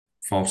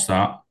False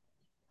start.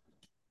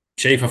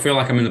 Chief, I feel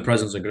like I'm in the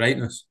presence of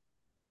greatness.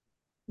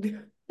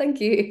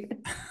 Thank you.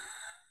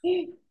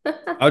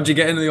 How'd you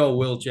get into the old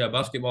wheelchair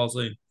basketball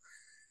scene?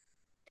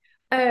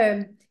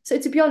 So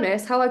to be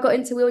honest, how I got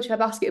into wheelchair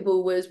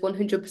basketball was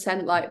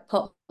 100% like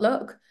pot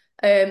luck.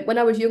 When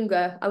I was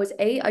younger, I was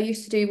 8. I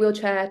used to do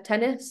wheelchair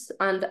tennis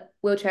and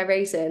wheelchair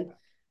racing,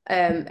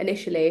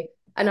 initially,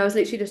 and I was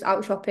literally just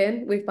out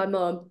shopping with my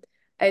mum,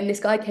 and this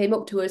guy came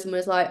up to us and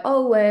was like,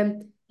 "Oh,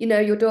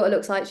 your daughter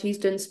looks like she's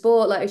done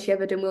sport. Like, has she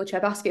ever done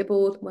wheelchair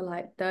basketball?" And we're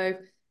like, "No,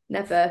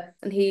 never."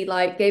 And he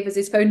like gave us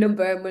his phone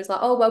number and was like,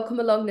 "Oh, well, come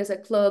along. There's a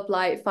club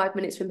like 5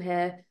 minutes from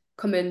here.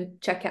 Come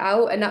and check it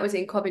out." And that was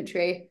in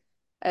Coventry,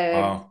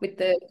 Wow. with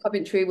the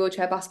Coventry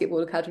Wheelchair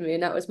Basketball Academy,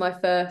 and that was my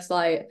first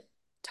like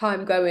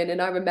time going.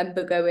 And I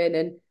remember going,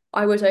 and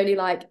I was only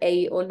like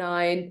 8 or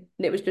 9,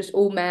 and it was just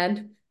all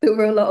men that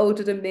were a lot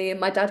older than me. And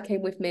my dad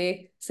came with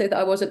me so that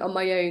I wasn't on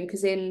my own.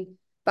 Because in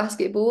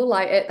basketball,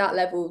 like at that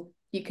level,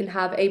 you can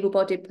have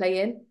able-bodied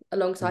playing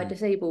alongside Mm.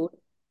 disabled.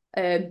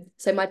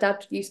 So my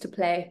dad used to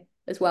play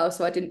as well,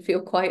 so I didn't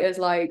feel quite as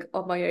like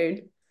on my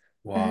own.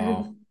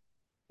 Wow.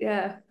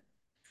 Yeah.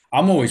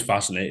 I'm always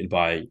fascinated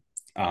by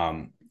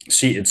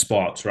seated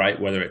sports, right?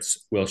 Whether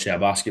it's wheelchair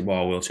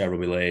basketball, wheelchair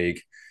rugby league,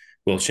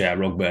 wheelchair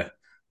rugby.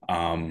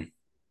 Um,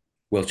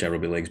 Wheelchair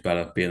rugby league's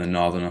better, being a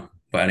northerner.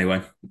 But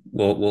anyway,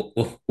 we'll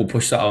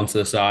push that on to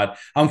the side.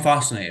 I'm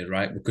fascinated,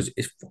 right? Because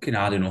it's fucking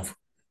hard enough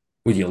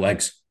with your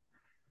legs.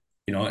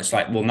 It's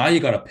like, well, now you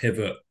got to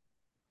pivot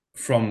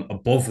from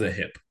above the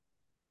hip.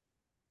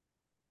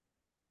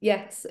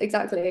 Yes,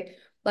 exactly.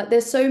 Like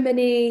there's so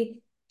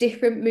many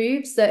different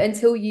moves that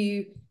until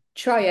you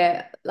try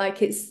it, like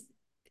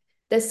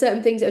there's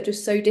certain things that are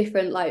just so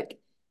different. Like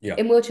Yeah.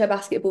 in wheelchair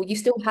basketball, you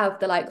still have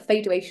the like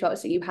fadeaway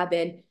shots that you have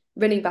in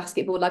running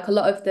basketball. Like a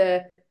lot of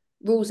the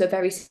rules are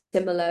very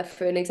similar.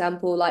 For an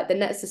example, like the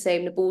net's the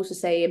same, the ball's the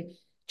same,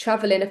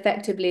 traveling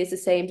effectively is the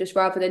same, just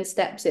rather than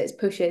steps, it's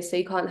pushes. So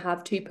you can't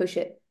have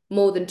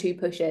more than two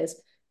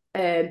pushes.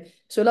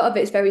 So a lot of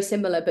it is very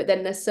similar, but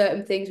then there's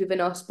certain things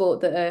within our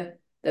sport that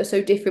are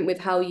so different with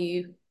how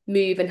you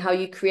move and how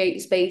you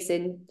create space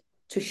in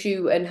to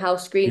shoot and how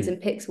screens Mm.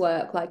 and picks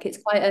work. Like it's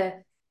quite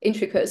a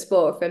intricate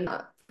sport from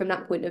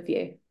that point of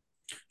view.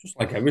 Just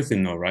like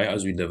everything though, right?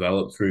 As we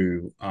develop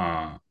through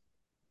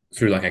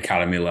like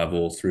academy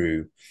level,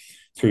 through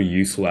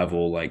youth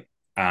level, like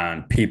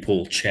and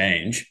people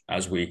change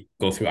as we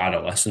go through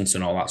adolescence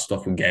and all that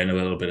stuff and gain a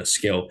little bit of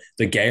skill.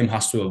 The game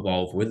has to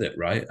evolve with it,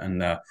 right?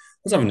 And I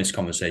was having this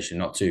conversation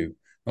not too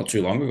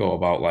long ago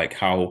about like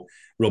how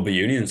rugby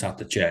unions had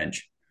to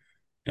change.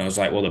 It's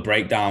like, well, the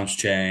breakdowns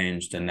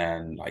changed, and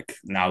then like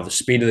now the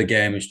speed of the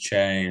game has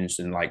changed,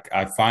 and like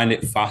I find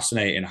it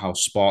fascinating how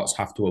sports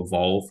have to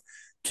evolve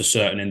to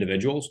certain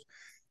individuals.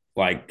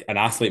 Like an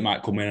athlete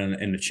might come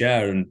in the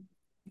chair and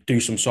do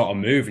some sort of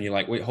move, and you're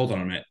like, wait, hold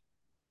on a minute,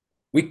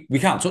 we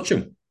can't touch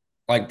them.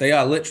 Like they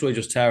are literally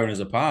just tearing us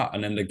apart,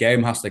 and then the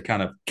game has to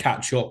kind of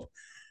catch up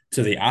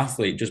to the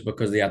athlete just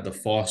because they had the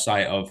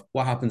foresight of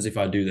what happens if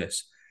I do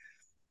this.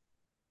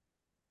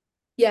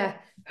 Yeah,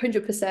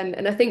 100%.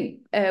 And I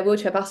think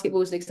wheelchair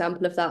basketball is an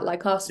example of that.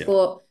 Like our Yeah.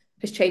 sport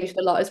has changed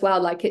a lot as well.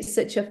 Like it's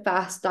such a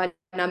fast,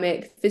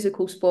 dynamic,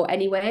 physical sport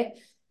anyway.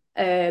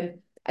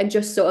 And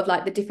just sort of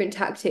like the different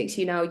tactics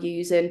you now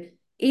use, and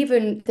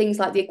even things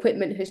like the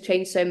equipment has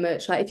changed so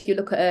much. Like if you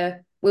look at a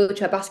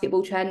wheelchair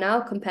basketball chair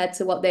now compared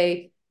to what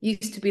they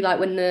used to be like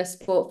when the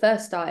sport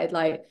first started,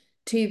 like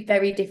two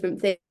very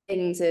different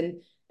things.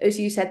 And as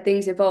you said,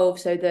 things evolve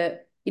so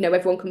that,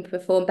 everyone can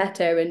perform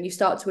better, and you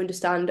start to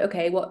understand,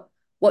 okay,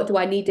 what do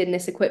I need in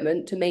this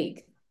equipment to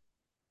make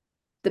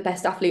the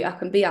best athlete I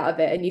can be out of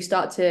it? And you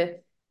start to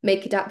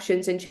make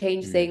adaptations and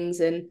change Mm. things.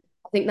 And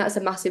I think that's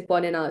a massive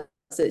one in us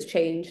that's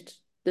changed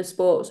the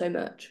sport so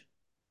much.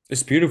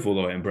 It's beautiful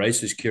though. It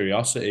embraces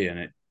curiosity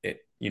and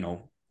it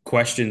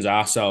questions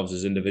ourselves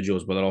as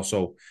individuals, but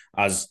also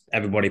as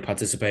everybody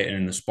participating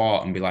in the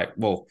sport and be like,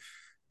 well,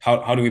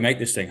 how do we make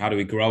this thing? How do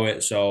we grow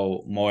it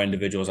so more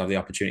individuals have the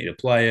opportunity to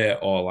play it?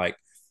 Or like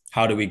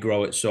how do we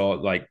grow it so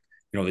like,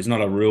 there's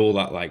not a rule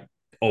that like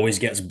always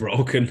gets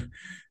broken.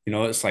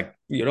 It's like,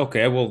 you're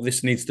okay, well,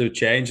 this needs to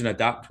change and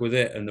adapt with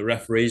it, and the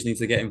referees need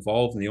to get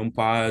involved and the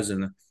umpires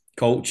and the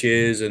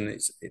coaches, and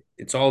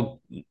it's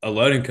all a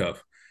learning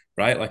curve,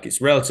 right? Like it's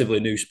relatively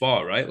new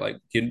sport, right? Like,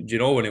 do you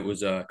know when it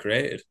was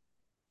created?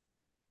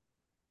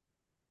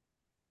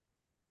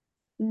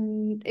 I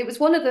know it was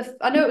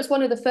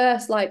one of the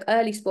first like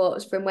early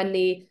sports from when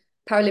the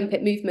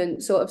Paralympic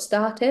movement sort of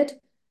started.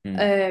 Hmm.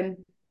 Um,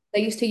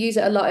 they used to use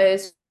it a lot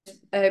as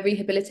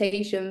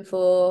rehabilitation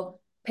for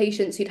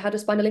patients who'd had a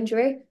spinal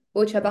injury.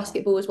 Wheelchair Wow.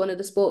 basketball was one of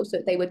the sports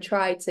that they would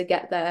try to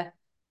get there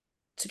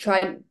to try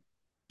and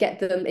get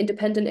them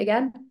independent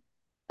again.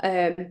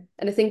 And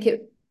I think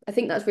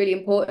that's really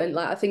important.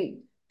 Like I think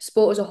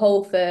sport as a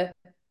whole for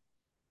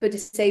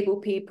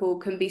disabled people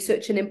can be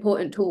such an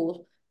important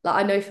tool. Like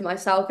I know for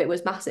myself, it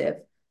was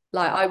massive.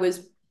 Like I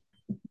was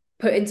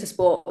put into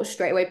sport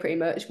straight away, pretty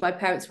much. My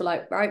parents were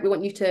like, right, we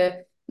want you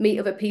to meet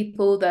other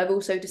people that are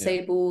also Yeah.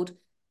 disabled.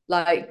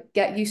 like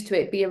get used to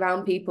it, be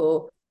around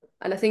people.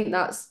 And I think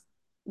that's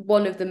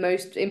one of the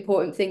most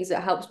important things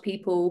that helps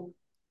people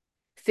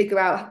figure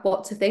out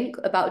what to think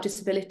about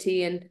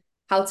disability and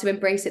how to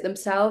embrace it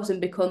themselves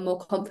and become more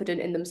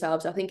confident in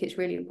themselves. I think it's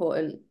really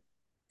important.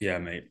 Yeah,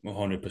 mate,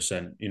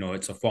 100%. You know,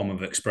 it's a form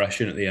of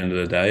expression at the end of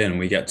the day, and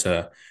we get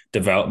to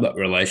develop that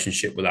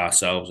relationship with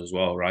ourselves as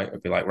well, right?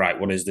 I'd be like, right,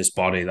 what is this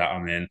body that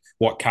I'm in?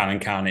 What can and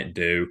can it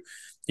do?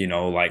 You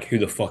know, like, who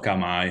the fuck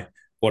am I?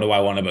 What do I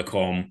want to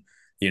become?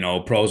 You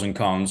know, pros and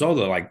cons, all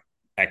the like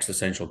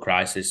existential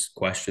crisis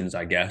questions,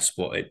 I guess.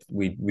 But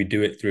we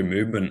do it through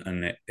movement,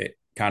 and it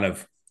kind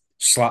of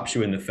slaps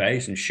you in the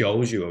face and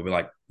shows you, or be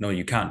like, no,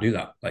 you can't do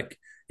that. Like,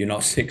 you're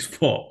not 6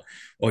 foot,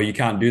 or you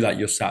can't do that.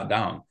 You're sat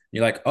down.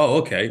 You're like, oh,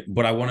 okay,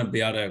 but I want to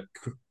be able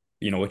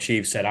to,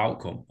 achieve said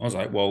outcome. I was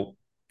like, well,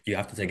 you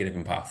have to take a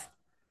different path.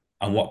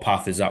 And what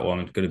path is that one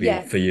going to be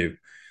Yeah. for you?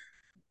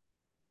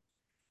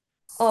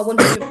 Oh,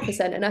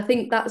 100%. And I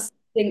think that's the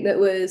thing that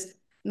was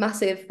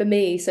massive for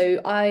me.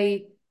 So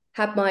I've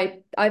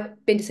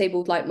been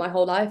disabled like my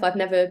whole life. I've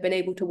never been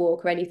able to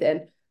walk or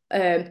anything.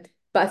 But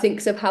I think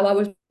because of how I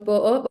was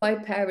brought up, my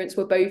parents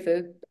were both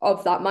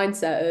of that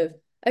mindset of,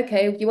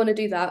 okay, you want to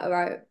do that? All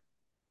right,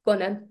 go on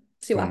then,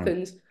 see Go what on.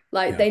 happens.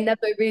 Like Yeah.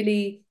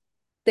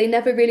 they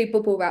never really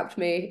bubble wrapped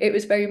me. It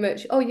was very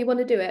much, oh, you want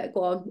to do it?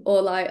 Go on.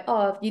 Or like,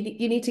 oh, you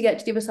need to get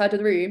to the other side of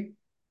the room.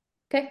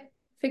 Okay,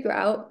 figure it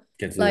out.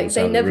 Get to the other Like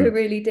side they of the never room.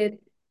 really did.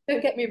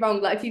 Don't get me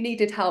wrong, like if you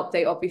needed help,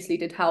 they obviously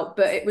did help,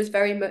 but it was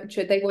very much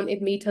they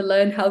wanted me to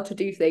learn how to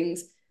do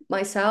things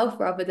myself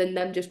rather than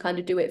them just kind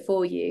of do it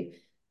for you.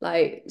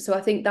 Like, so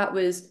I think that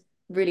was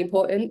really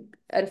important.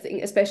 And I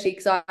think especially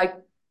because I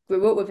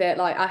grew up with it,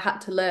 like I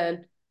had to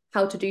learn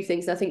how to do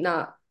things. And I think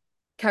that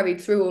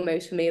carried through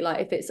almost for me. Like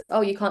if it's,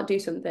 oh, you can't do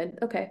something,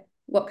 okay,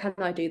 what can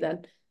I do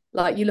then?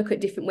 Like you look at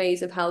different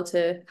ways of how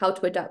to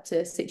adapt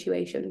to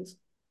situations.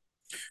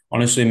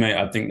 Honestly, mate,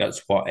 I think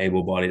that's what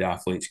able-bodied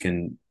athletes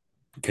can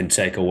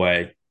take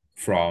away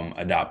from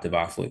adaptive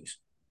athletes.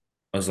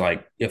 I was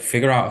like, yeah,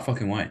 figure out a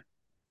fucking way.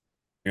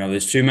 You know,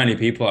 there's too many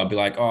people that'd be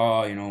like,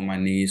 oh, my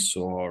knee's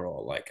sore,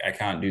 or like I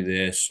can't do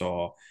this,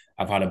 or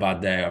I've had a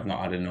bad day, I've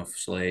not had enough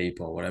sleep,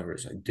 or whatever.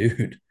 It's like,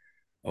 dude,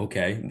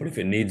 okay, but if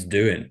it needs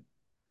doing,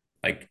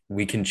 like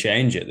we can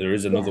change it. There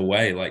is another Yeah.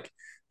 way. Like,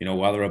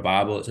 whether a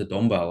barbell, it's a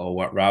dumbbell, or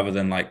what, rather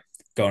than like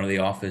going to the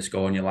office,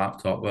 go on your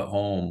laptop at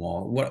home,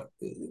 or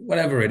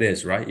whatever it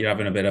is, right? You're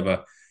having a bit of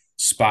a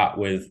spat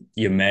with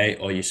your mate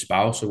or your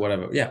spouse or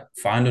whatever. Yeah,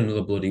 find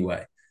another bloody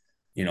way.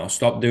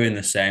 Stop doing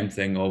the same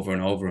thing over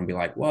and over and be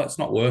like, well, it's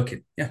not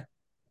working. Yeah,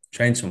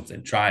 train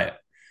something, try it,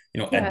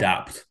 Yeah,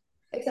 adapt.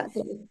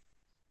 exactly.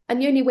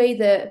 And the only way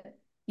that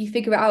you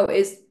figure it out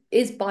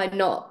is by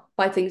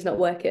things not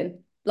working.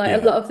 Like a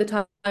Yeah. lot of the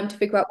time to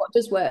figure out what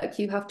does work,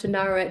 you have to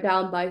narrow it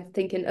down by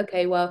thinking,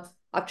 okay, well,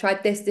 I've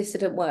tried this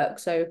didn't work.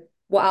 So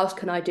what else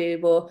can I do?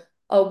 Or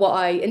oh, what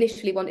I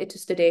initially wanted to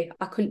study,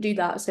 I couldn't do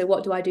that. So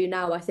what do I do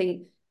now? I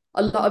think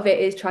a lot of it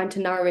is trying to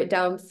narrow it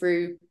down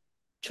through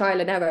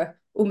trial and error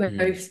Mm.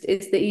 almost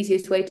is the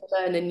easiest way to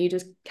learn, and you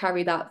just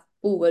carry that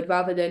forward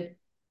rather than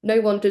no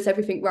one does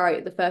everything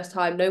right the first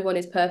time. No one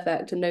is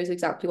perfect and knows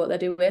exactly what they're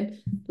doing.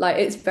 Like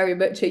it's very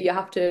much you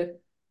have to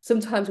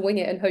sometimes wing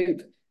it and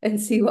hope and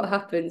see what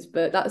happens.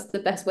 But that's the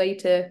best way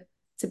to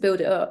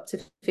build it up, to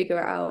figure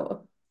it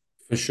out.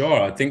 For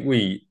sure. I think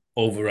we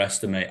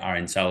overestimate our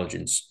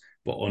intelligence,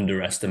 but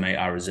underestimate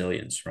our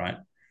resilience, right?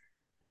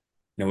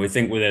 We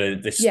think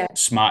we're this Yeah,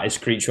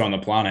 smartest creature on the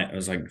planet. I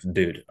was like,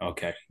 dude,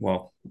 okay,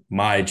 well,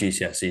 my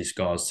GCSE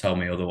scores tell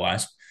me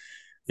otherwise,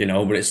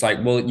 but it's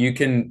like, well, you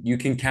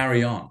can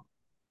carry on.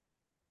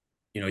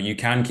 You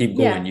can keep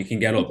going, yeah, you can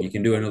get up, you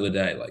can do another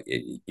day. Like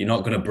you're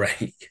not gonna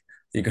break.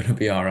 You're gonna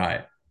be all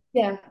right.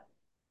 yeah,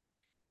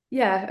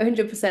 yeah,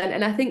 100%.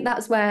 And I think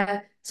that's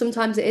where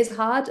sometimes it is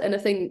hard. And I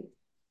think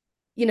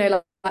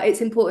like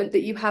it's important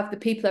that you have the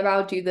people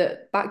around you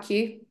that back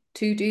you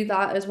to do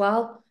that as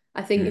well.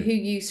 I think who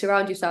Mm, you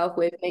surround yourself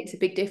with makes a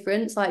big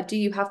difference. Like, do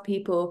you have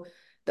people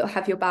that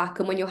have your back?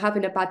 And when you're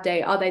having a bad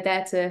day, are they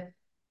there to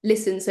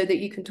listen so that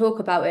you can talk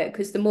about it?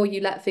 Because the more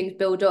you let things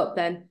build up,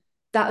 then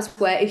that's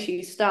where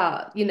issues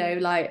start.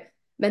 Like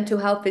mental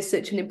health is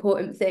such an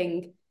important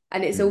thing.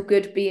 And it's all mm.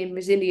 good being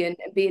resilient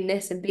and being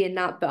this and being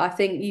that. But I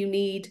think you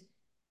need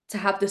to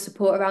have the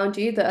support around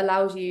you that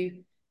allows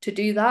you to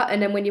do that.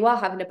 And then when you are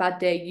having a bad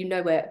day, you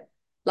know it.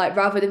 Like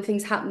rather than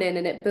things happening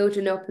and it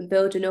building up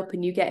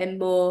and you getting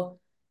more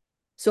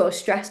sort of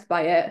stressed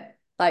by it.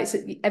 Like so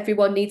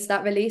everyone needs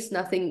that release. And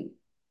I think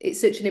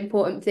it's such an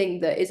important thing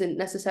that isn't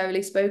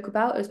necessarily spoke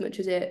about as much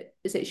as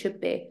it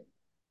should be.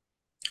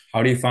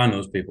 How do you find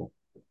those people?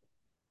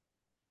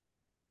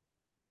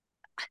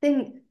 I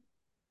think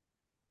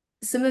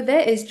some of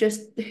it is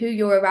just who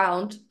you're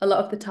around a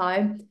lot of the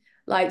time.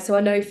 Like, so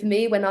I know for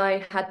me, when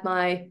I had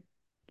like,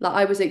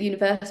 I was at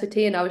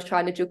university and I was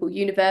trying to juggle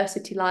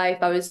university life,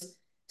 I was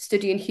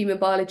studying human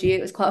biology.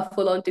 It was quite a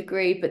full-on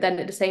degree, but then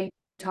at the same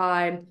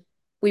time,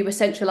 we were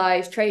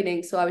centralized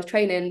training. So I was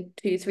training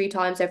 2, 3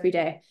 times every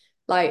day.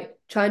 like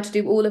trying to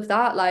do all of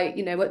that. Like,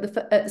 at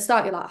the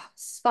start, you're like, "Ah,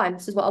 it's fine,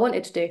 this is what I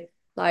wanted to do.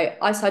 Like,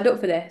 I signed up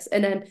for this."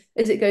 And then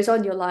as it goes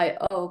on, you're like,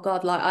 oh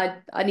God, like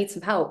I need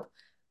some help.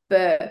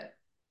 But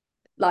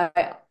like,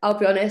 I'll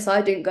be honest,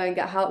 I didn't go and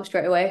get help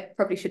straight away.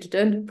 Probably should have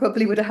done.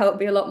 Probably would have helped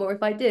me a lot more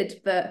if I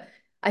did. But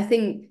I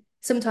think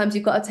sometimes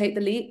you've got to take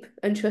the leap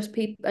and trust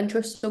people and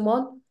trust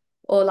someone.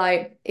 Or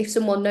like if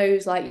someone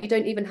knows, like you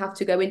don't even have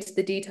to go into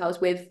the details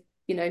with,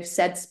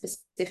 said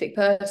specific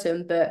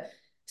person, but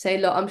say,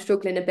 look, I'm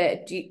struggling a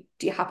bit. Do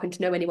you happen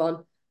to know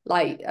anyone?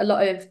 Like a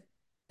lot of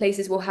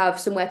places will have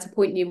somewhere to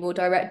point you or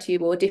direct you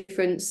or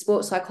different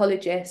sports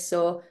psychologists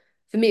or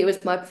for me, it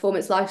was my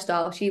performance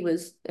lifestyle. She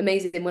was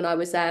amazing when I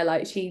was there.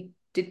 Like she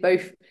did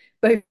both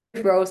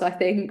roles, I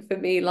think, for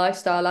me,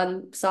 lifestyle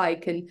and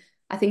psych. And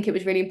I think it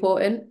was really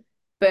important.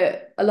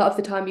 But a lot of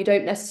the time you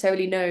don't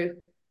necessarily know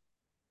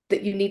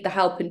that you need the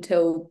help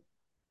until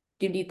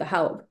you need the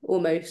help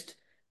almost.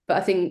 But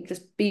I think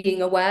just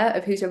being aware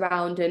of who's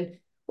around and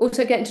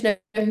also getting to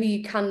know who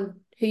you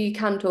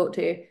can talk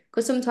to.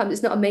 Because sometimes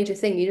it's not a major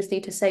thing. You just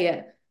need to say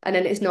it and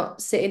then it's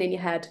not sitting in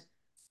your head.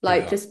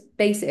 Like Yeah. just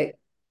basic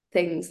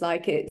things.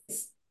 Like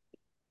it's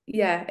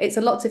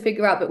a lot to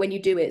figure out, but when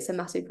you do it, it's a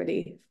massive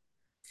relief.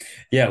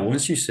 Yeah,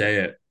 once you say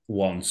it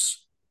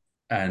once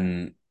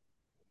and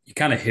you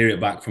kind of hear it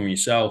back from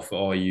yourself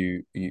or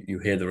you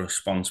hear the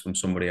response from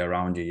somebody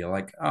around you, you're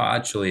like, oh,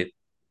 actually,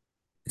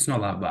 it's not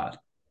that bad.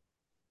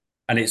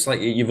 And it's like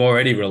you've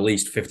already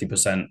released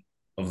 50%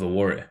 of the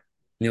worry. And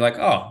you're like,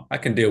 oh, I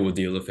can deal with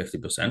the other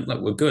 50%. Like,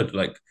 we're good.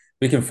 Like,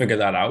 we can figure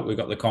that out. We've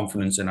got the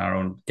confidence in our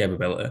own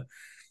capability.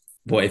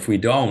 But if we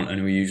don't,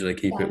 and we usually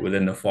keep it Yeah.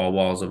 within the four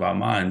walls of our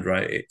mind,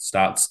 right, it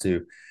starts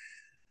to,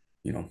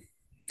 you know,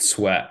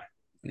 sweat.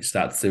 It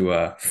starts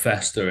to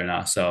fester in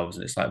ourselves.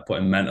 And it's like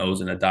putting Mentos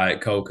in a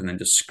Diet Coke and then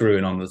just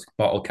screwing on the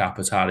bottle cap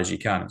as hard as you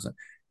can. It's like,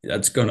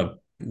 it's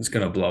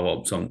gonna blow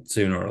up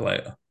sooner or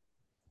later.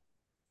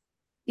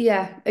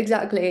 Yeah,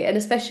 exactly. And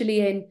especially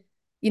in,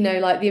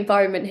 like the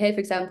environment here, for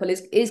example,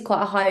 is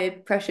quite a high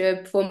pressure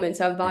performance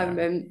Yeah.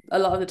 environment a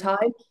lot of the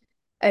time.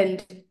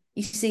 And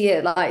you see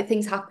it like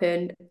things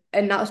happen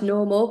and that's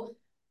normal.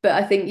 But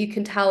I think you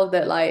can tell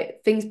that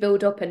like things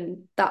build up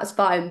and that's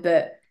fine.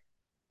 But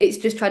it's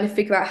just trying to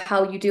figure out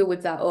how you deal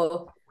with that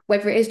or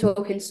whether it is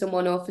talking to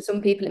someone or for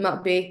some people it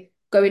might be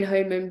going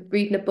home and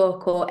reading a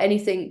book or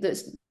anything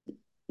that's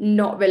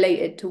not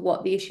related to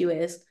what the issue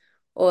is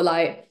or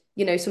like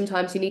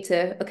sometimes you need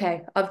to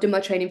okay, I've done my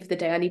training for the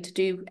day, I need to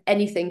do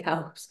anything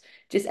else,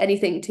 just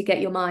anything to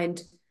get your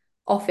mind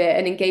off it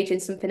and engage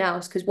in something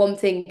else because one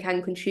thing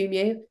can consume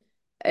you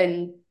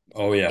and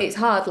Oh yeah. it's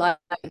hard. Like,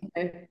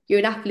 you're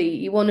an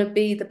athlete, you want to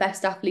be the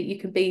best athlete you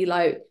can be.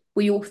 Like,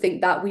 we all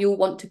think that, we all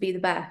want to be the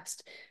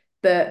best.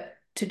 But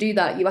to do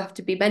that, you have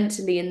to be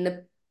mentally in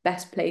the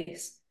best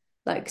place.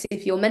 Like, 'cause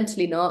if you're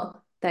mentally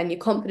not, then your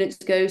confidence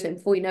goes, and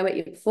before you know it,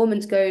 your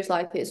performance goes.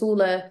 Like, it's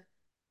all a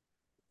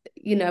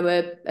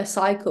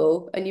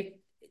cycle, and you're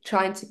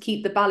trying to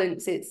keep the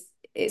balance.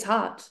 It's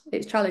hard,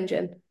 it's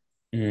challenging.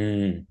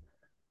 Mm.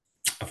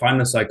 I find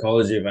the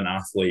psychology of an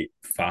athlete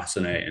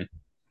fascinating.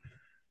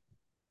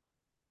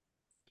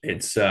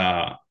 It's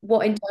uh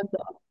What in terms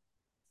of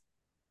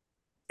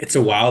it's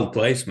a wild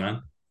place,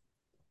 man.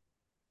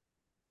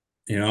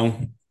 You know,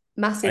 I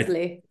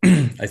massively?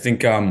 I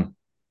think I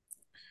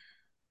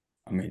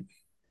mean,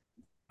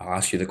 I'll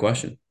ask you the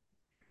question.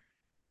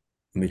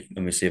 Let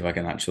me see if I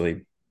can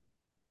actually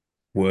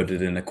word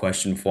it in a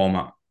question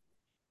format.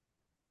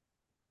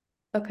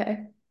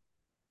 Okay.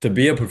 To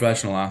be a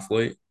professional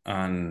athlete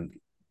and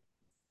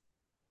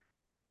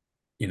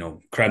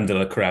creme de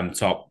la creme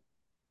top,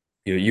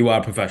 you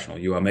are professional.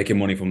 You are making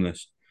money from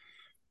this.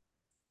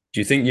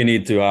 Do you think you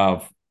need to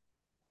have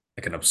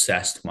like an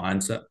obsessed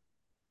mindset?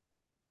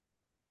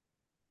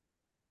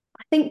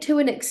 I think to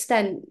an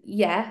extent,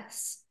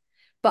 yes,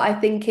 but I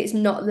think it's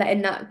not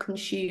letting that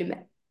consume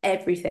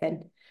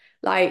everything.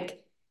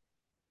 Like,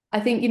 I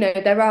think,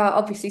 there are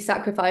obviously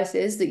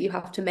sacrifices that you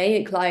have to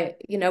make.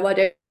 Like, I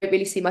don't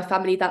really see my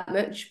family that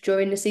much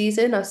during the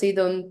season. I see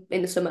them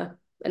in the summer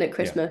and at Yeah.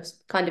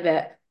 Christmas, kind of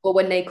it, or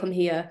when they come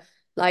here.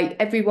 Like,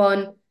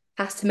 everyone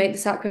has to make the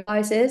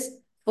sacrifices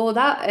for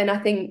that. And I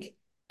think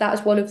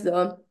that's one of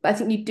them. But I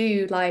think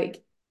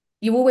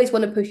you always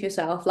want to push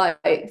yourself.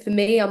 Like, for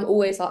me, I'm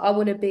always like, I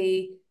want to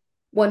be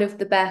one of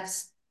the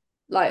best.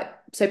 Like,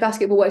 so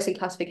basketball works in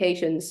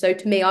classifications. So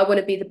to me, I want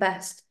to be the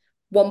best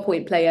 1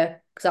 point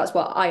player because that's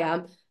what I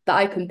am, that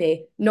I can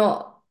be.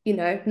 Not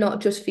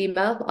just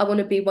female. I want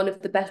to be one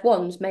of the best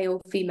ones,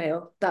 male,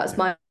 female. That's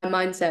Yeah. my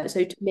mindset.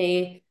 So to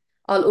me,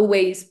 I'll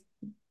always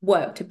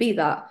work to be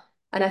that.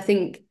 And I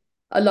think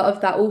a lot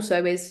of that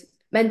also is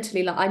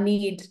mentally, like I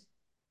need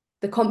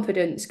the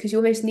confidence because you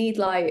almost need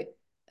like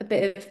a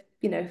bit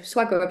of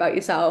swagger about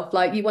yourself,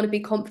 like you want to be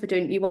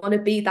confident, you want to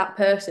be that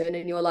person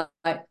and you're like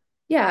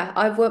yeah,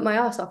 I've worked my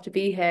ass off to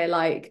be here,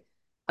 like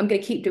I'm going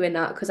to keep doing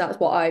that because that's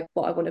what I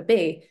want to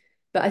be.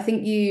 But I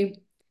think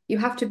you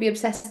have to be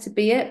obsessed to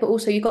be it, but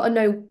also you got to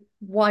know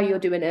why you're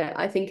doing it,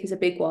 I think is a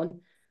big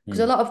one because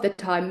a Mm. lot of the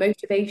time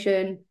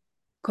motivation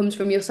comes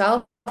from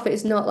yourself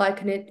it's not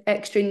like an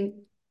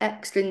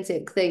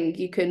extrinsic thing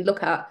you can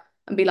look at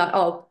and be like,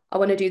 oh, I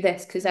want to do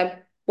this because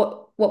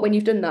what when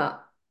you've done that,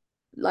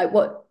 like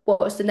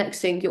what's the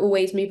next thing? You're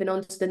always moving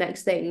on to the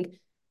next thing.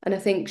 And I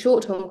think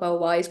short-term goal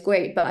wise,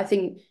 great, but I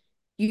think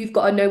you've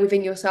got to know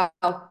within yourself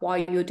why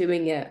you're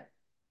doing it.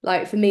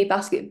 Like for me,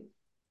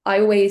 I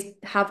always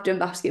have done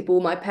basketball.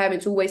 My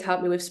parents always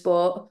helped me with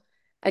sport.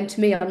 And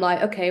to me, I'm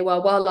like, okay,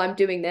 well, while I'm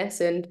doing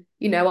this, and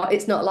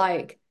it's not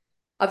like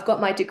I've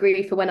got my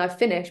degree for when I've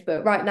finished,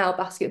 but right now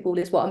basketball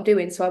is what I'm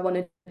doing. So I want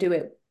to do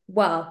it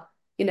well.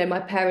 My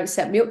parents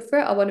set me up for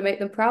it. I want to make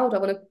them proud. I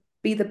want to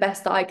be the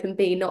best that I can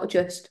be, not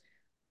just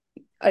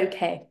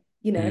okay.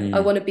 I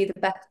Mm, want to be the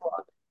best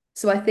one.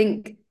 So I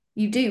think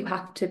you do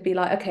have to be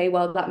like, okay,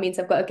 well, that means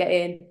I've got to get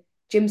in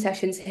gym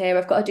sessions here.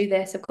 I've got to do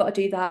this. I've got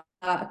to do that.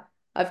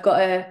 I've got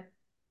to,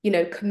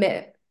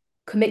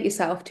 commit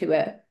yourself to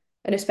it.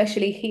 And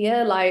especially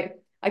here,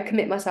 like I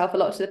commit myself a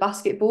lot to the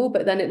basketball,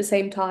 but then at the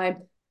same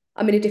time,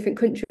 I'm in a different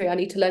country. I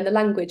need to learn the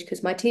language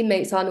because my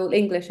teammates aren't all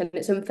English, and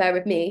it's unfair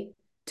of me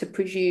to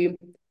presume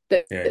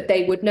that yeah,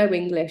 they would know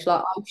English.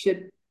 Like I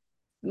should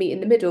meet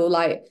in the middle,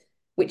 like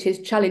which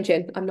is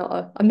challenging. I'm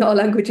not a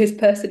languages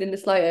person in the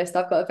slightest.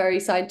 I've got a very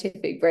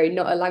scientific brain,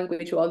 not a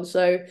language one.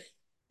 So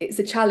it's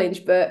a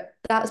challenge, but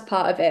that's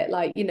part of it.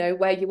 Like,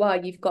 where you are,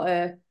 you've got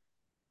to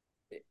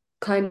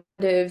kind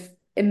of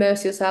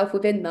immerse yourself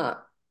within that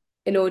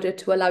in order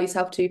to allow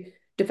yourself to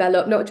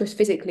develop, not just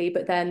physically,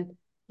 but then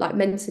like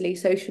mentally,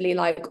 socially,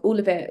 like all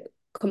of it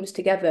comes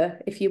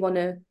together if you want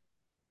to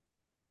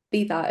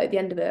be that at the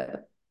end of it.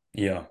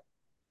 yeah.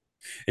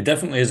 It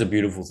definitely is a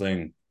beautiful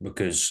thing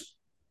because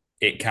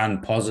it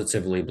can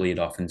positively bleed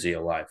off into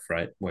your life,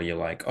 right? Where you're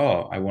like,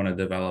 oh, I want to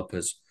develop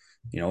as,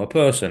 a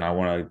person. I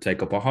want to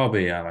take up a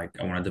hobby. I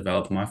want to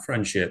develop my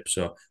friendships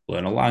or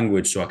learn a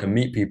language so I can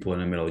meet people in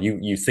the middle.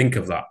 You think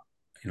of that.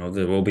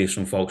 There will be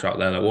some folks out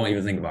there that won't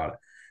even think about it.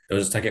 They'll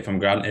just take it for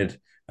granted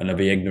and they'll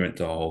be ignorant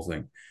to the whole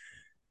thing.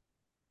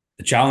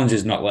 The challenge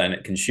is not letting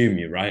it consume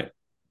you, right?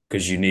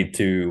 Because you need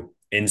to,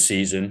 in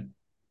season,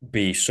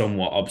 be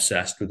somewhat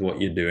obsessed with what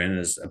you're doing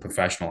as a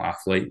professional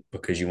athlete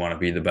because you want to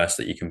be the best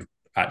that you can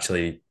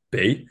actually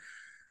be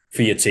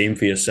for your team,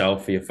 for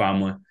yourself, for your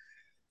family,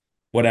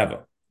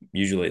 whatever.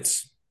 Usually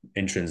it's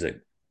intrinsic.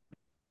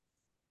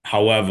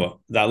 However,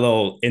 that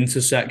little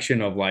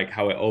intersection of like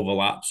how it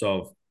overlaps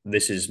of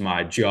this is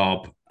my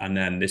job and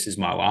then this is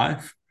my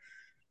life,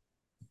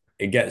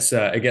 it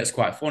gets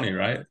quite funny,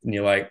 right? And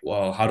you're like,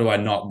 well, how do I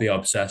not be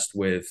obsessed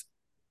with,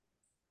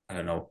 I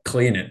don't know,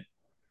 cleaning?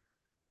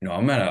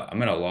 I met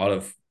a lot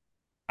of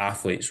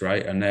athletes,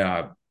 right? And they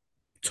are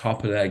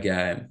top of their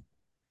game.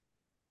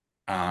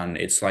 And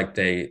it's like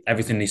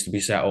everything needs to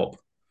be set up,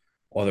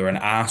 or they're an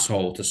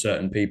asshole to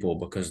certain people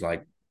because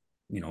like,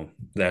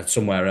 they're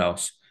somewhere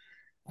else.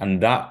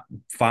 And that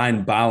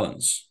fine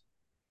balance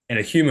in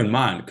a human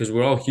mind, because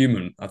we're all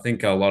human. I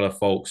think a lot of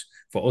folks,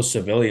 for us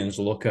civilians,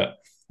 look at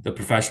the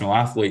professional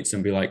athletes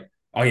and be like,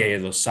 oh yeah, yeah,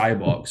 those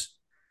cyborgs.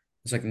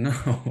 It's like,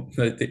 no,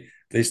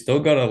 they still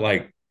gotta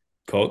like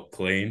cook,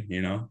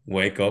 clean,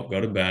 wake up,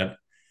 go to bed,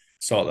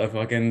 sort their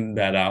fucking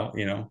bed out,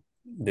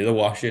 do the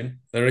washing.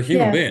 They're a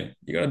human Yeah. being.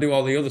 You gotta do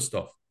all the other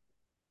stuff.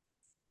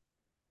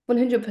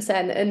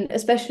 100%. And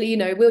especially,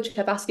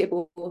 wheelchair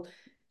basketball,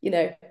 we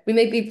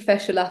may be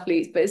professional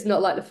athletes, but it's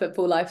not like the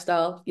football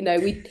lifestyle. Yeah.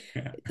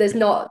 There's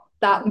not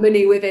that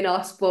money within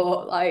our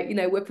sport. Like,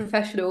 we're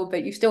professional,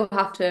 but you still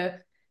have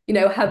to,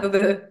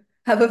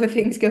 have other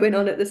things going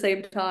on at the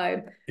same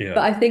time. But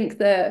Yeah. I think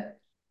that,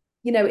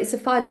 it's a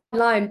fine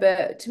line,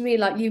 but to me,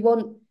 like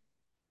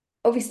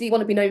obviously you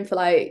want to be known for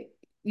like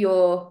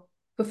your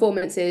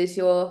performances,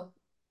 your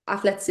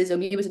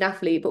athleticism, you as an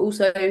athlete, but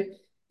also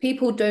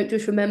people don't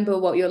just remember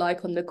what you're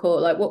like on the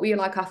court. Like, what were you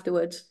like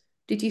afterwards?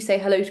 Did you say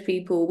hello to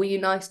people? Were you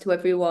nice to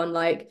everyone?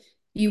 Like,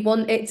 you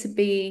want it to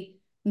be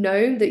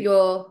known that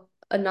you're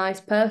a nice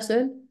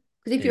person.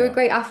 Because if you're a Yeah.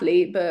 great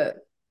athlete, but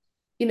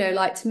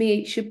like to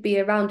me, it should be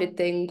a rounded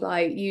thing.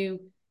 Like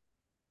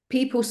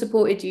people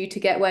supported you to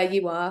get where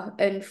you are,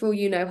 and for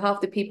all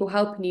half the people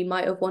helping you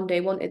might have one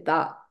day wanted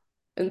that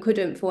and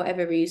couldn't for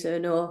whatever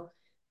reason, or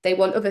they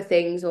want other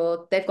things,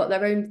 or they've got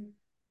their own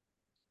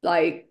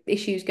like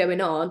issues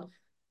going on.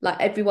 Like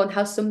everyone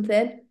has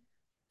something,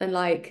 and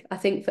like I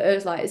think for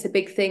us, like it's a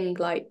big thing.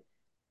 Like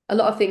a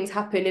lot of things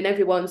happen in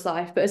everyone's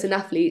life, but as an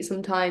athlete,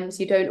 sometimes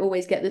you don't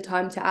always get the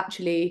time to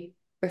actually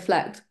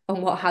reflect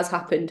on what has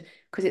happened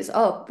because it's,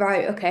 oh,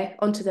 right, okay,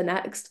 on to the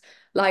next.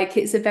 Like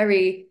it's a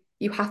very,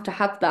 you have to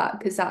have that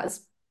because that's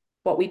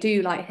what we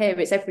do. Like here,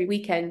 it's every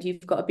weekend,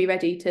 you've got to be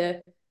ready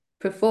to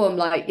perform.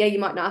 Like, yeah, you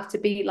might not have to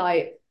be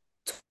like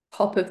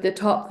top of the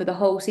top for the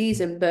whole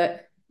season,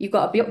 but you've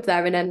got to be up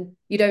there and then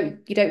you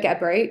don't get a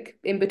break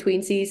in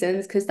between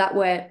seasons because that's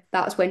when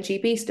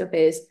GB stuff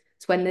is.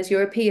 It's when there's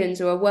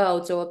Europeans or a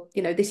Worlds or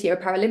this year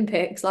a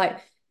Paralympics.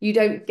 Like you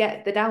don't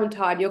get the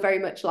downtime. You're very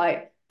much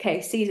like,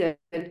 okay, season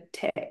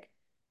tick,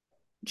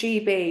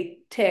 GB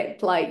tick.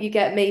 Like you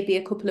get maybe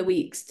a couple of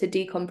weeks to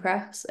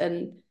decompress,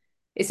 and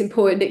it's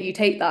important that you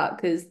take that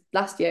because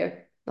not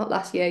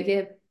last year,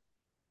 year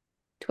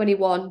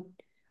 21.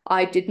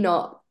 I did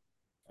not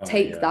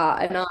take Yeah,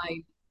 that, and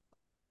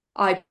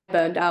I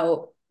burned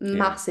out yeah.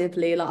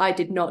 massively. Like I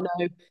did not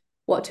know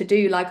what to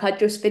do. Like I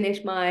just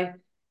finished my,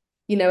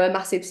 a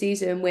massive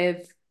season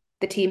with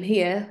the team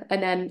here,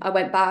 and then I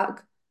went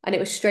back and it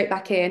was straight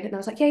back in, and I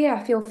was like, yeah, yeah,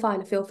 I feel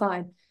fine, I feel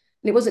fine.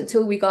 And it wasn't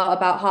until we got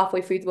about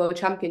halfway through the World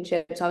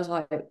Championships, I was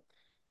like,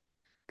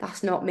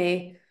 that's not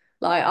me.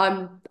 Like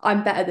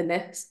I'm better than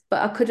this.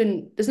 But I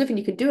couldn't, there's nothing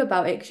you can do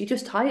about it because you're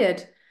just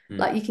tired. Mm.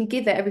 Like you can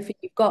give it everything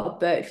you've got,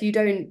 but if you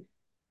don't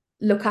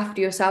look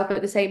after yourself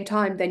at the same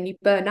time, then you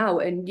burn out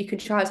and you can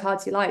try as hard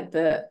as you like,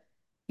 but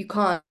you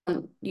can't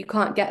you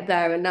can't get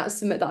there. And that's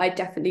something that I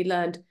definitely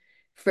learned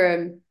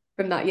from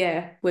that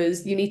year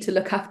was you need to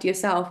look after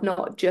yourself,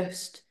 not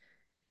just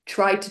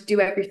try to do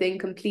everything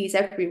and please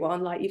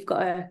everyone. Like you've got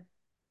to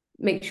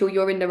make sure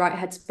you're in the right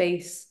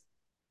headspace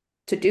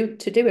to do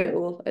it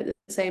all at the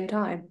same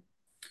time.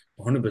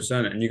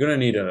 100%. And you're going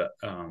to need a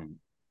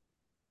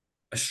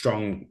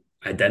strong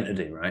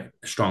identity, right?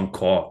 A strong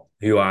core.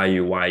 Who are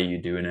you? Why are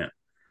you doing it?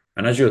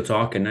 And as you're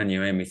talking, then you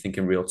made me think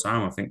in real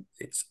time. I think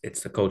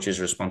it's the coach's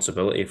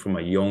responsibility from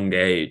a young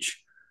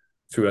age,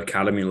 through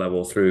academy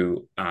level,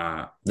 through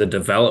the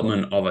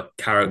development of a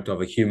character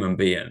of a human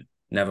being.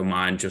 Never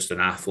mind just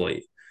an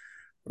athlete,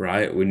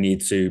 right? We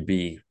need to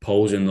be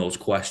posing those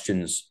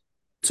questions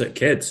to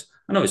kids.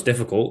 I know it's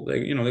difficult.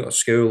 They've got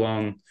school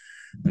on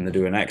and they're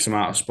doing X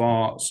amount of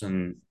sports,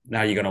 and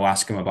now you're going to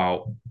ask them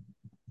about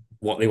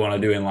what they want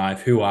to do in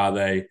life. Who are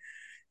they?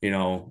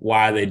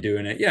 Why are they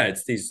doing it? Yeah,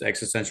 it's these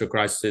existential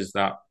crises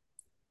that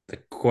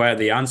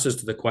the answers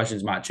to the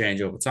questions might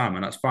change over time,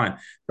 and that's fine.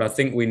 But I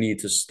think we need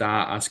to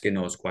start asking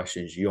those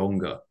questions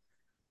younger.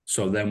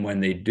 So then when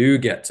they do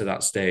get to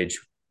that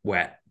stage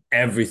where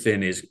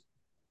everything is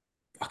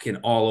fucking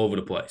all over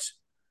the place,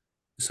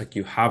 it's like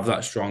you have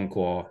that strong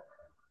core,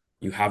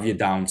 you have your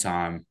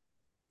downtime,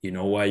 you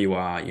know where you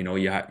are,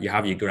 you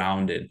have your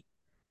grounding.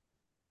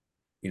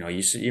 You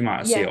might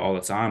see Yeah, it all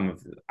the time.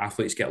 Of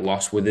athletes get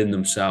lost within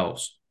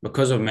themselves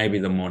because of maybe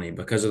the money,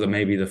 because of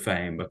maybe the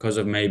fame, because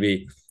of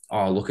maybe,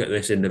 oh, look at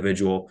this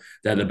individual,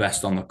 they're the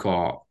best on the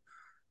court,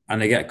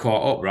 and they get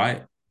caught up,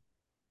 right?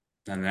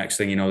 And the next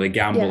thing you know, they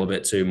gamble yeah. a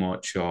bit too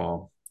much,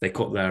 or they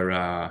cut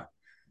their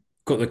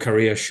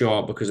career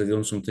short because they've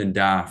done something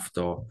daft,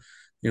 or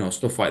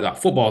stuff like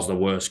that. Football's the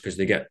worst because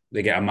they get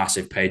a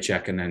massive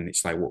paycheck, and then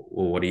it's like, well,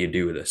 what do you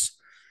do with this?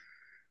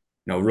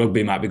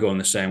 Rugby might be going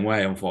the same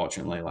way,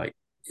 unfortunately. Like,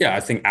 yeah,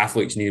 I think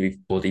athletes need to be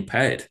bloody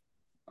paid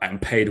and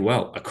paid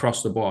well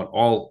across the board,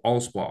 all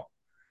sport.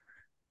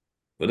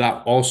 But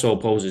that also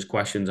poses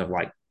questions of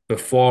like,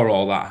 before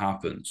all that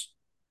happens,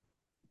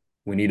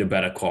 we need a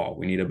better core,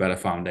 we need a better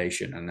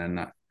foundation, and then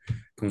that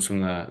comes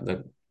from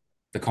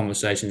the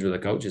conversations with the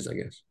coaches, I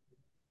guess.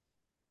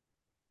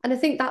 And I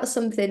think that's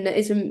something that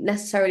isn't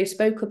necessarily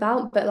spoke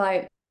about, but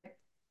like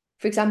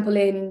for example,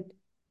 in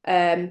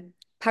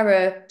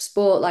para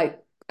sport, like,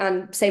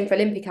 and same for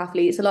Olympic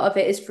athletes, a lot of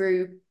it is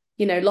through,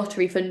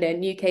 lottery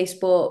funding. UK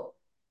sport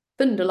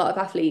fund a lot of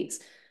athletes.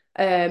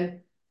 And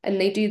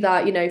they do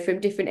that, from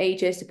different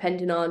ages,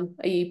 depending on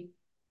are you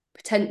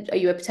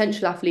a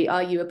potential athlete?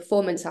 Are you a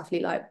performance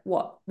athlete? Like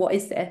what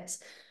is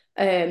this?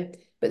 But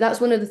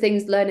that's one of the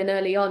things learning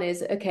early on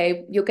is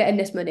okay, you're getting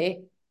this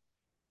money.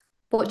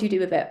 What do you do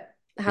with it?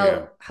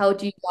 Yeah, How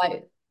do you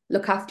like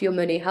look after your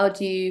money? How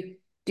do you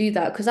do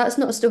that? Because that's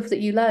not stuff that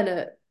you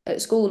learn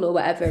at school or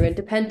whatever. And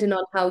depending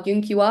on how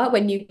young you are,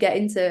 when you get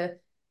into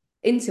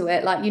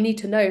it, like you need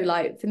to know.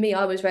 Like for me,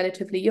 I was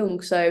relatively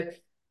young, so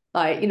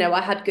like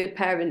I had good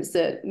parents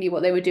that knew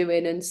what they were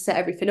doing and set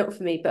everything up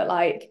for me. But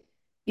like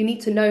you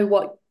need to know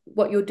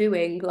what you're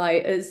doing,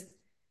 like as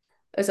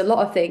a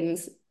lot of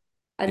things.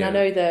 And I yeah,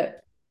 know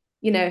that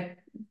you know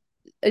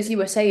as you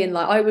were saying,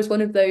 like I was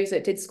one of those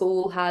that did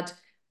school, had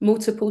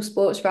multiple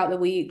sports throughout the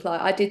week. Like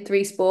I did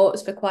three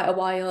sports for quite a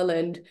while,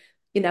 and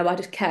I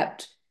just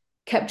kept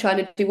trying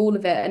to do all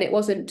of it. And it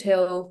wasn't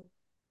till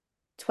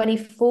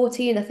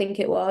 2014, I think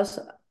it was,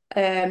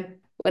 when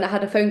I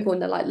had a phone call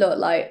and they're like, look,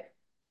 like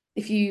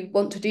if you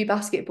want to do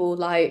basketball,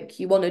 like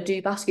you want to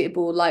do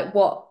basketball, like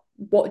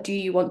what do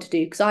you want to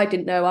do? Because I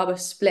didn't know. I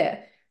was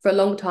split for a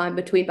long time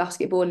between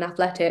basketball and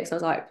athletics. I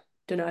was like,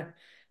 mm,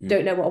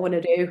 don't know what I want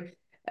to do.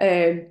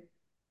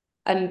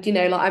 And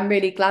like I'm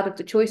really glad of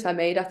the choice I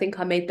made. I think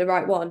I made the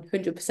right one,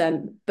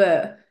 100%.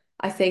 But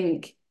I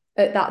think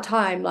at that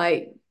time,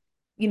 like,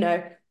 you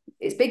know,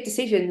 it's big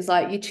decisions.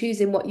 Like you're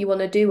choosing what you want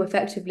to do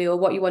effectively or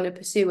what you want to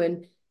pursue.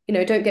 And,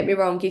 don't get me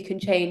wrong, you can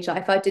change.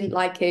 Like if I didn't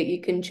like it,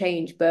 you can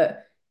change,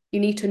 but you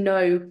need to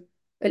know,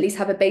 at least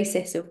have a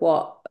basis of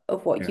what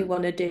yeah. you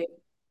want to do.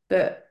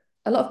 But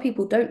a lot of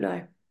people don't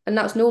know. And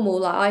that's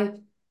normal. Like I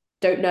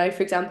don't know,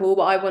 for example,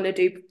 what I want to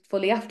do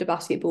fully after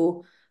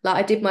basketball. Like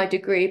I did my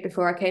degree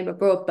before I came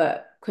abroad,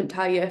 but couldn't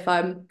tell you if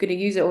I'm going to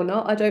use it or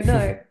not. I don't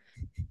know.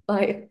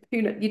 Like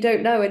you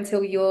don't know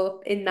until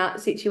you're in that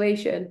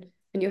situation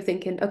and you're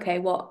thinking, okay,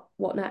 what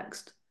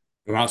next?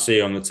 We might see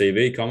you on the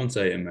TV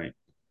commentating, mate.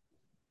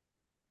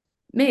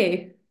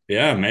 Me?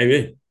 Yeah,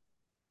 maybe.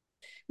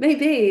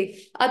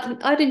 maybe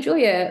I'd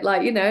enjoy it.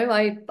 Like,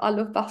 I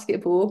love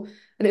basketball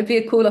and it'd be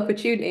a cool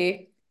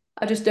opportunity.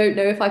 I just don't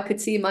know if I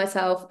could see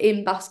myself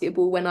in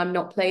basketball when I'm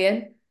not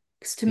playing.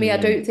 Because to me, I Mm,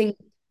 don't think,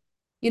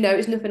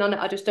 it's nothing on it.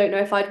 I just don't know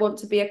if I'd want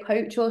to be a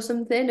coach or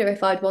something, or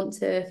if I'd want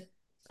to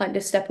kind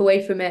of step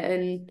away from it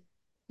and,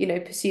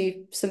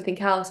 pursue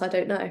something else. I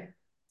don't know.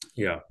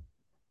 yeah.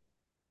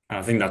 And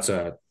I think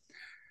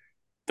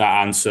that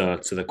answer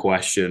to the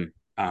question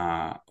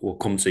will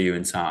come to you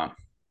in time.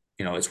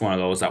 You know, it's one of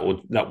those that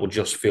will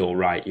just feel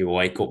right. You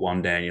wake up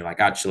one day and you're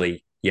like,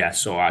 actually,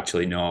 yes, or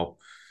actually no.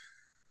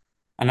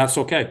 And that's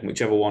okay.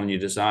 Whichever one you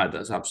decide,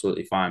 that's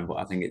absolutely fine. But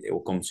I think it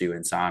will come to you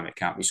in time. It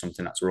can't be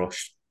something that's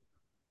rushed.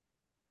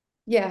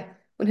 Yeah,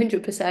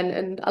 100%.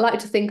 And I like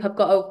to think I've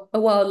got a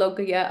while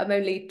longer yet. I'm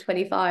only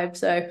 25,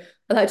 so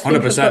I like to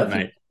think I've got 100%, a few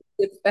mate.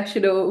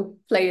 professional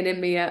playing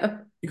in me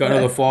yet. You got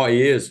another But, 40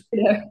 years,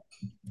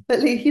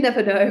 at least you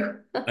never know.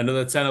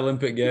 another 10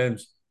 Olympic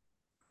Games.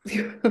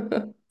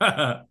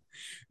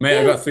 Mate,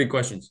 I got three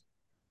questions.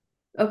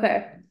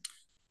 Okay.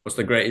 What's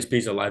the greatest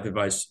piece of life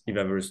advice you've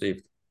ever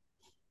received?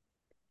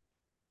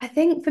 I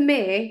think for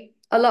me,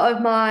 a lot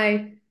of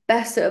my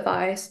best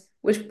advice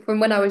was from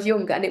when I was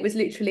younger, and it was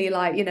literally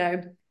like,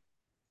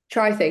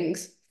 try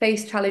things,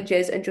 face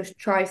challenges, and just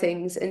try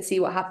things and see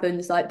what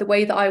happens. Like the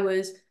way that I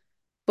was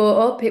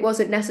brought up, it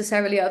wasn't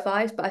necessarily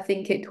advice, but I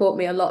think it taught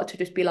me a lot to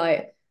just be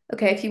like,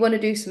 okay, if you want to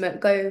do something,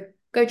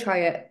 go try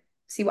it,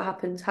 see what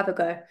happens, have a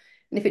go.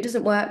 And if it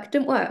doesn't work,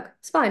 don't work.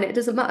 It's fine. It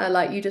doesn't matter.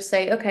 Like you just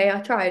say, okay, I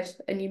tried,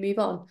 and you move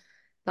on.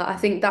 Like I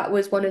think that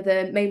was one of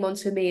the main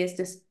ones for me is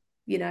just,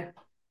 you know,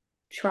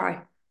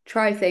 try,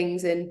 try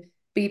things and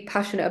be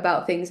passionate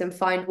about things and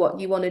find what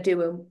you want to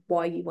do and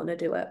why you want to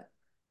do it.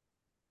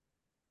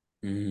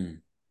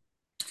 Mm,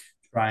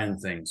 trying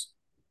things,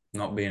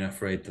 not being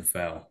afraid to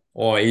fail.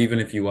 Or even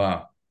if you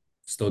are,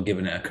 still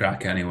giving it a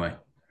crack anyway.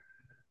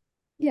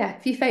 Yeah,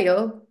 if you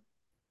fail,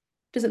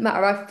 doesn't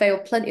matter. I've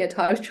failed plenty of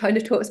times trying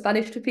to talk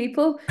Spanish to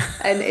people,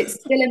 and it's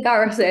still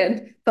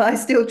embarrassing, but I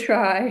still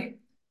try.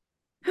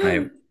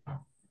 Mate,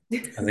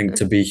 I think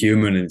to be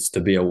human is to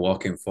be a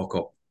walking fuck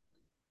up.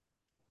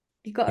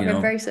 You got You to know,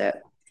 embrace it.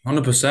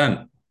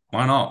 100%.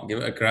 Why not? Give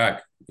it a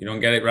crack. You don't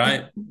get it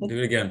right, do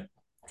it again.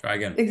 Try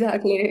again.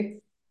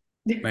 Exactly.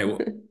 Mate,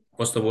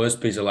 what's the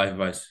worst piece of life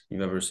advice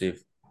you've ever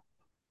received?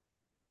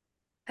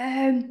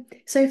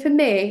 So for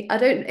me,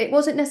 it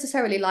wasn't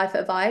necessarily life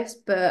advice,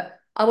 but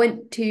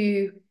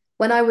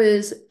when I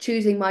was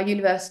choosing my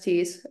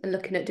universities and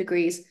looking at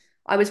degrees,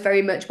 I was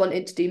very much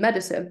wanting to do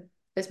medicine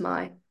as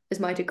my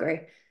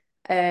degree.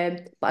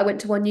 But I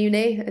went to one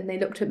uni and they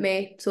looked at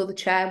me, saw the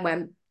chair and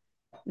went,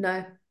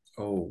 no,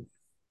 Oh,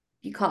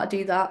 you can't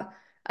do that.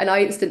 And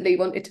I instantly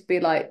wanted to be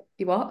like,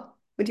 you what?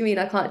 What do you mean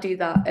I can't do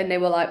that? And they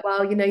were like,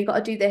 well, you got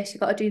to do this, you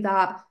got to do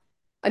that.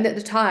 And at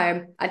the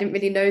time, I didn't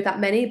really know that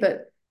many,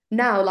 but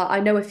now, like, I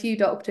know a few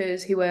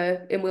doctors who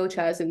are in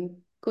wheelchairs, and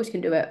of course you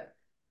can do it.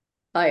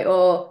 Like,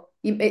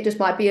 it just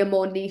might be a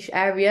more niche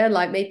area.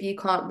 Like, maybe you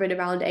can't run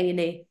around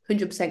A&E.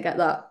 100% get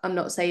that. I'm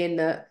not saying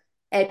that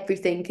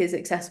everything is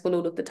accessible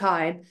all of the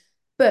time,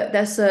 but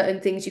there's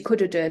certain things you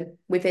could have done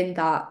within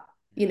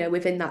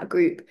that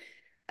group.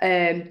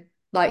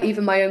 Like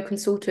even my own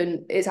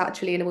consultant is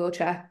actually in a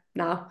wheelchair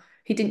now.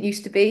 He didn't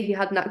used to be, he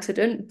had an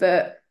accident,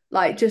 but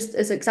like just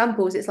as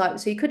examples, it's like,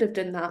 so you could have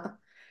done that.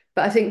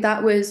 But I think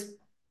that was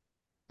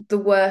the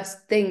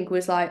worst thing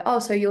was like, oh,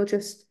 so you're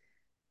just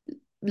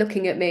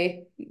looking at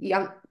me. You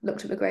haven't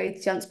looked at my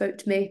grades, you haven't spoke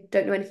to me,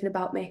 don't know anything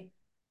about me.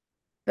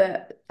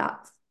 But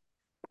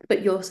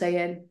but you're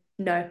saying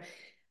no.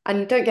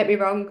 And don't get me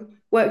wrong,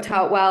 worked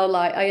out well.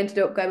 Like I ended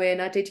up going,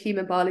 I did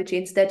human biology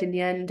instead in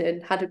the end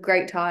and had a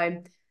great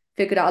time,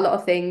 figured out a lot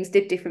of things,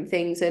 did different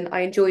things, and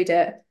I enjoyed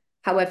it.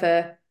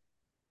 However,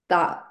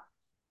 that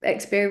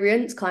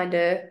experience kind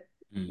of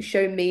mm,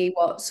 showed me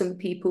what some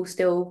people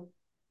still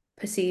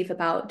perceive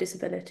about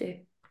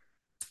disability.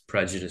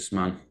 prejudice,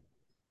 man.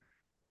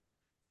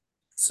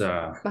 It's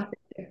uh,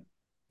 Massive.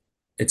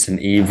 it's an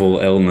evil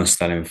illness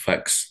that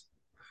infects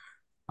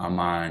our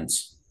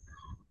minds.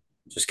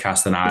 Just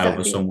cast an eye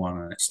over Exactly. someone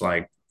and it's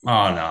like,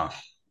 oh no,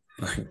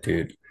 like,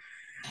 dude,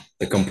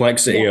 the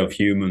complexity Yeah. of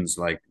humans,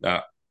 like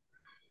that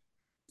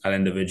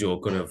individual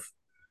could have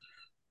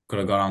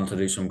gone on to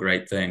do some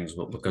great things,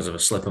 but because of a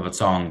slip of a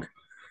tongue,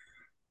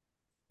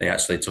 they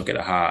actually took it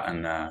to heart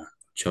and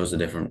chose a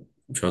different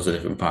chose a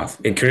different path.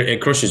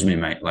 It crushes me,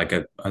 mate. Like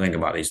I think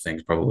about these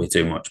things probably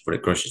too much, but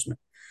it crushes me.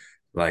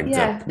 Like the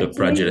Yeah. the And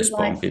to me, prejudice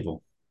put on like,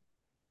 people.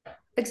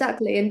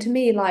 exactly. And to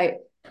me, like,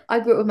 I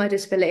grew up with my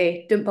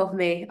disability, didn't bother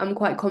me. I'm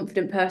quite a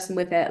confident person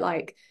with it.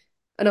 Like,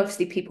 and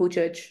obviously people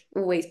judge,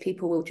 always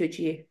people will judge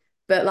you.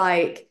 But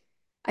like,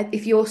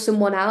 if you're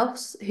someone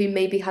else who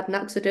maybe had an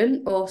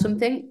accident or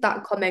something,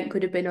 that comment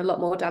could have been a lot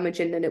more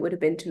damaging than it would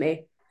have been to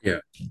me. Yeah,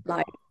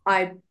 Like,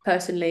 I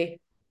personally,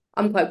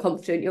 I'm quite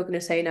confident you're going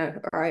to say no.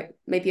 All right,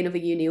 maybe another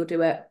uni will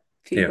do it.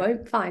 If you yeah,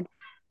 won't, fine.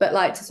 But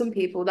like to some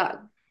people,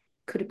 that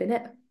could have been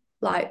it.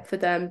 Like for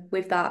them,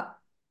 with that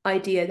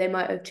idea, they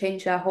might have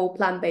changed their whole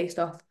plan based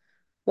off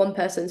one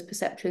person's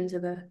perceptions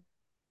of her.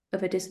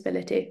 of a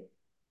disability.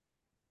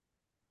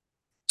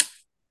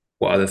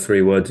 What are the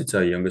three words you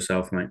tell your younger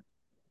self, mate?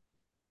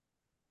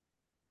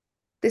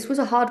 This was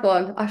a hard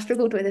one. I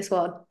struggled with this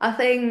one.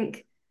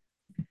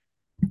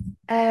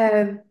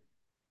 Um,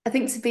 I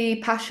think to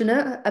be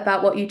passionate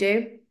about what you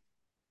do,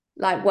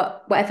 like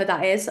whatever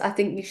that is, I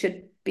think you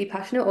should be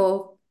passionate,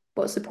 or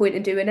what's the point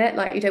in doing it?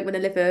 Like you don't want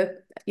to live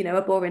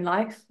a boring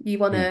life. You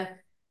want Hmm. to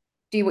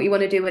do what you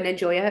want to do and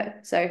enjoy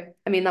it. So,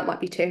 I mean, that might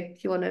be two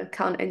if you want to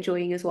count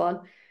enjoying as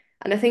one.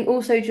 And I think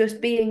also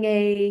just being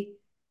a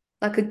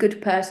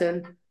good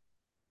person,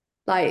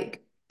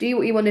 like do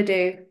what you want to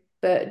do,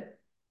 but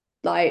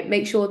like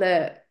make sure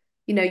that,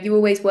 you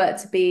always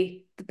work to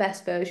be the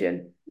best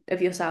version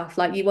of yourself.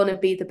 Like you want to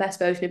be the best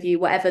version of you,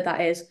 whatever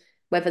that is,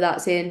 whether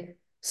that's in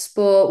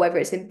sport, whether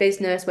it's in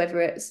business, whether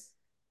it's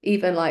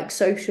even like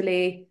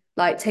socially,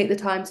 like take the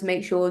time to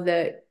make sure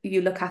that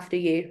you look after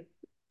you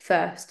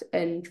first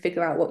and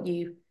figure out what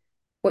you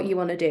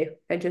want to do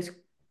and just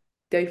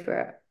go for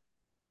it.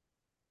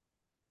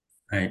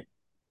 Hey,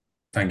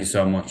 thank you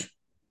so much.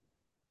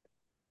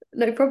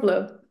 No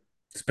problem.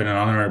 It's been an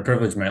honor and a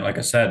privilege, mate. Like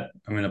I said,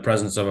 I'm in the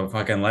presence of a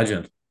fucking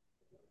legend,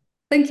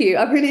 Thank you.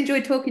 I've really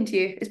enjoyed talking to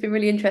you. It's been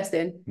really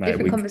interesting. mate.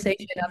 Different We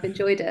conversation. I've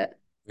enjoyed it.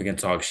 we can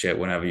talk shit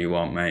whenever you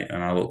want, mate.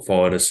 And I look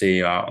forward to see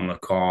you out on the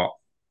court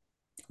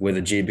with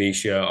a GB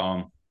shirt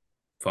on,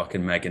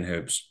 fucking making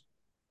hoops,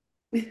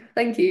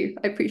 Thank you.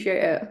 I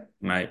appreciate it.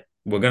 mate.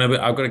 I've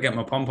got to get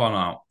my pom pom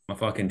out,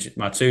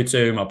 my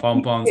tutu, my pom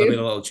Me poms. I'll be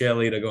the too. little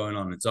cheerleader going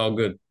on. It's all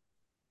good.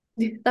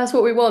 That's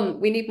what we want.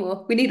 We need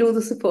more. We need all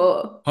the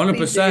support.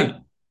 Please do. 100%.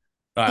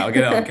 Right, I'll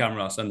get it on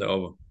camera. I'll send it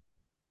over.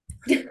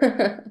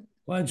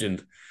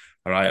 Legend.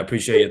 All right,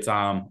 appreciate your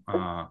time.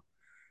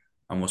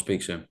 And we'll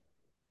speak soon.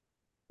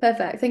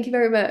 Perfect. Thank you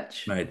very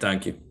much. Mate,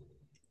 thank you.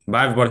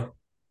 Bye, everybody.